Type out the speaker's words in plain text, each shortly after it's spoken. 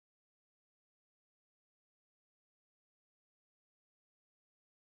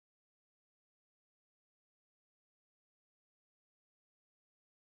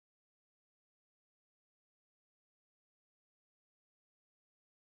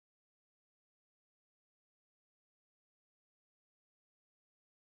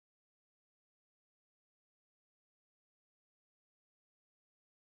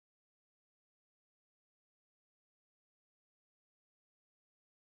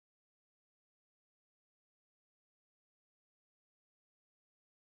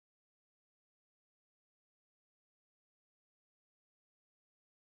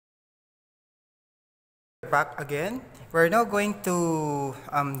back again. We're now going to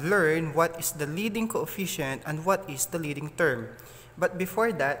learn what is the leading coefficient and what is the leading term. But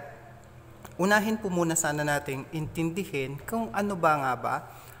before that, unahin po muna sana nating intindihin kung ano ba nga ba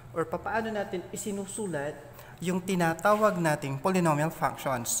or papaano natin isinusulat yung tinatawag nating polynomial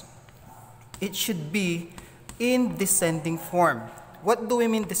functions. It should be in descending form. What do we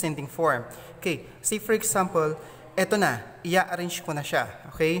mean descending form? Okay, say for example, eto na, i-arrange ko na siya.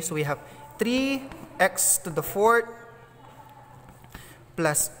 Okay, so we have 3x to the 4th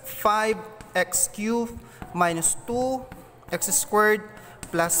plus 5x cubed minus 2x squared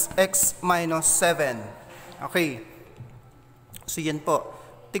plus x minus 7. Okay, so yan po.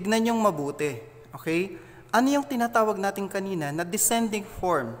 Tignan yung mabuti. Okay, ano yung tinatawag natin kanina na descending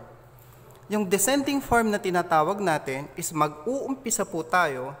form? Yung descending form na tinatawag natin is mag-uumpisa po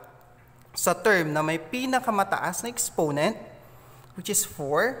tayo sa term na may pinakamataas na exponent, which is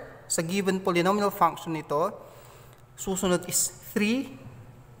 4. Sa given polynomial function nito, susunod is 3,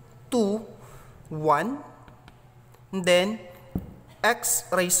 2, 1, and then x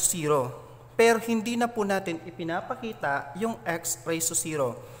raised to 0. Pero hindi na po natin ipinapakita yung x raised to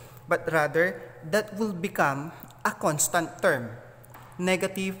 0. But rather, that will become a constant term,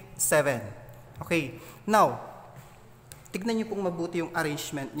 negative 7. Okay, now, tignan niyo pong mabuti yung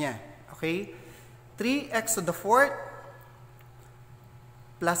arrangement niya. Okay, 3x to the 4th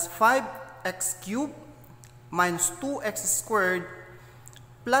plus 5x cubed minus 2x squared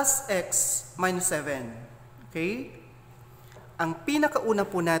plus x minus 7. Okay? Ang pinakauna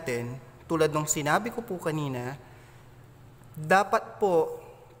po natin, tulad ng sinabi ko po kanina, dapat po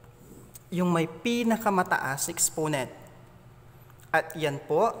yung may pinakamataas exponent. At yan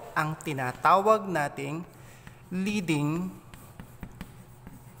po ang tinatawag nating leading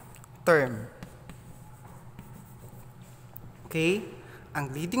term. Okay? Ang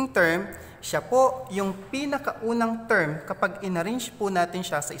leading term, siya po yung pinakaunang term kapag inarrange po natin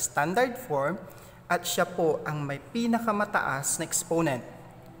siya sa standard form at siya po ang may pinakamataas na exponent.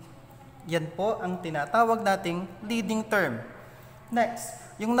 Yan po ang tinatawag nating leading term. Next,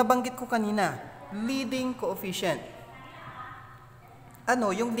 yung nabanggit ko kanina, leading coefficient.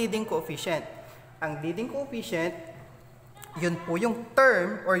 Ano yung leading coefficient? Ang leading coefficient, yun po yung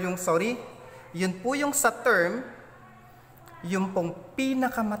term or yung, yun po yung sa term, yung pong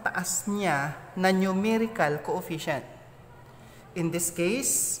pinakamataas niya na numerical coefficient. In this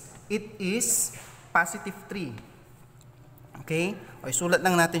case, it is positive 3. Okay? O isulat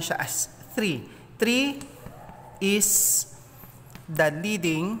lang natin siya as 3. 3 is the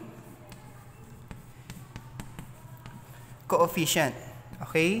leading coefficient.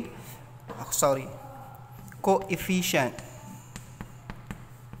 Okay? Coefficient.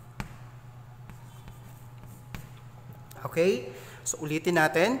 Okay? So, ulitin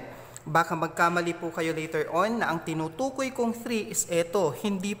natin. Baka magkamali po kayo later on na ang tinutukoy kong 3 is eto.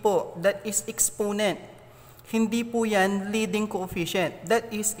 Hindi po. That is exponent. Hindi po yan leading coefficient. That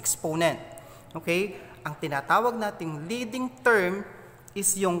is exponent. Okay? Ang tinatawag nating leading term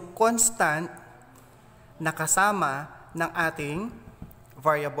is yung constant na kasama ng ating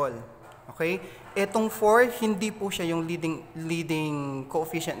variable. Okay? Etong 4, hindi po siya yung leading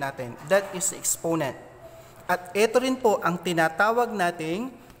coefficient natin. That is exponent. At ito rin po ang tinatawag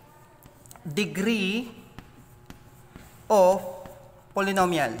nating degree of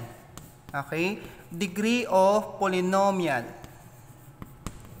polynomial. Okay? Degree of polynomial.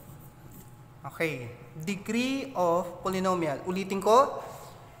 Okay. Degree of polynomial. Ulitin ko.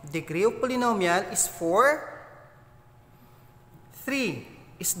 Degree of polynomial is 4.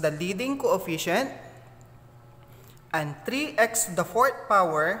 3 is the leading coefficient. And 3x to the 4th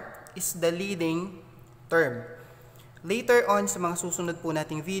power is the leading term. Later on sa mga susunod po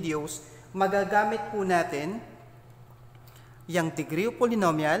nating videos, magagamit po natin yung degree of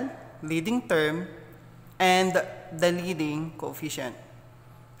polynomial, leading term, and the leading coefficient.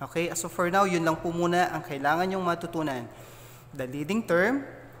 Okay? So for now, yun lang po muna ang kailangan nyong matutunan. The leading term,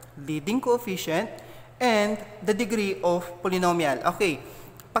 leading coefficient, and the degree of polynomial. Okay.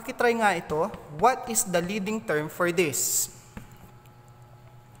 Pakitry nga ito. What is the leading term for this?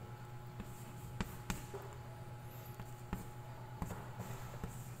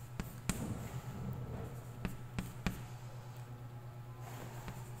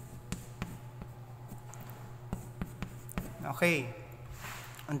 Okay,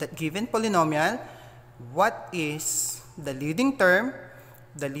 on that given polynomial, what is the leading term,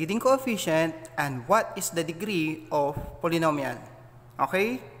 the leading coefficient, and what is the degree of polynomial?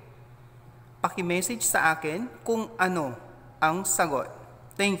 Okay? Paki-message sa akin kung ano ang sagot.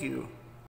 Thank you.